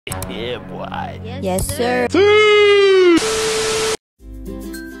Yeah, boy. Yes, sir.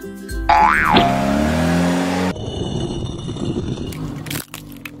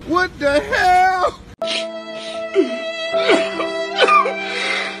 What the hell?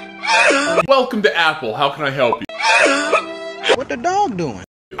 Welcome to Apple. How can I help you? What the dog doing?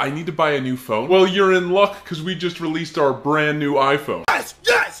 I need to buy a new phone. Well, you're in luck because we just released our brand new iPhone. Yes,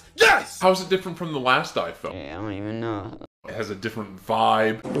 yes, yes! How's it different from the last iPhone? Yeah, I don't even know. It has a different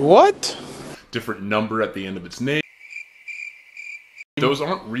vibe, What? different number at the end of its name. Those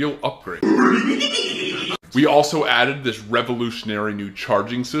aren't real upgrades. We also added this revolutionary new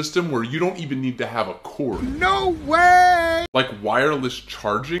charging system where you don't even need to have a cord. No way! Like wireless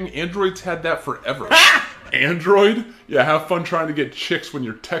charging? Androids had that forever. Android? Yeah, have fun trying to get chicks when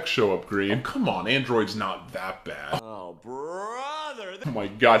your tech show up, Green. Oh, come on, Android's not that bad. Oh, brother. Oh my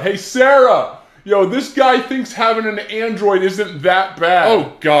god. Hey, Sarah! Yo, this guy thinks having an Android isn't that bad.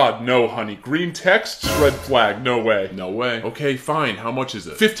 Oh god, no, honey. Green text? Red flag. No way. No way. Okay, fine. How much is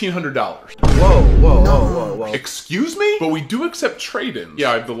it? $1,500. Whoa, whoa, whoa, whoa, whoa. Excuse me? But we do accept trade-ins.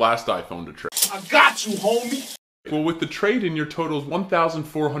 Yeah, I have the last iPhone to trade. I got you, homie! Well, with the trade-in, your total is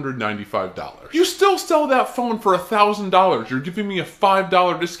 $1,495. You still sell that phone for $1,000. You're giving me a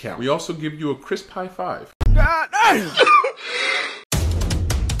 $5 discount. We also give you a crisp high five. God damn!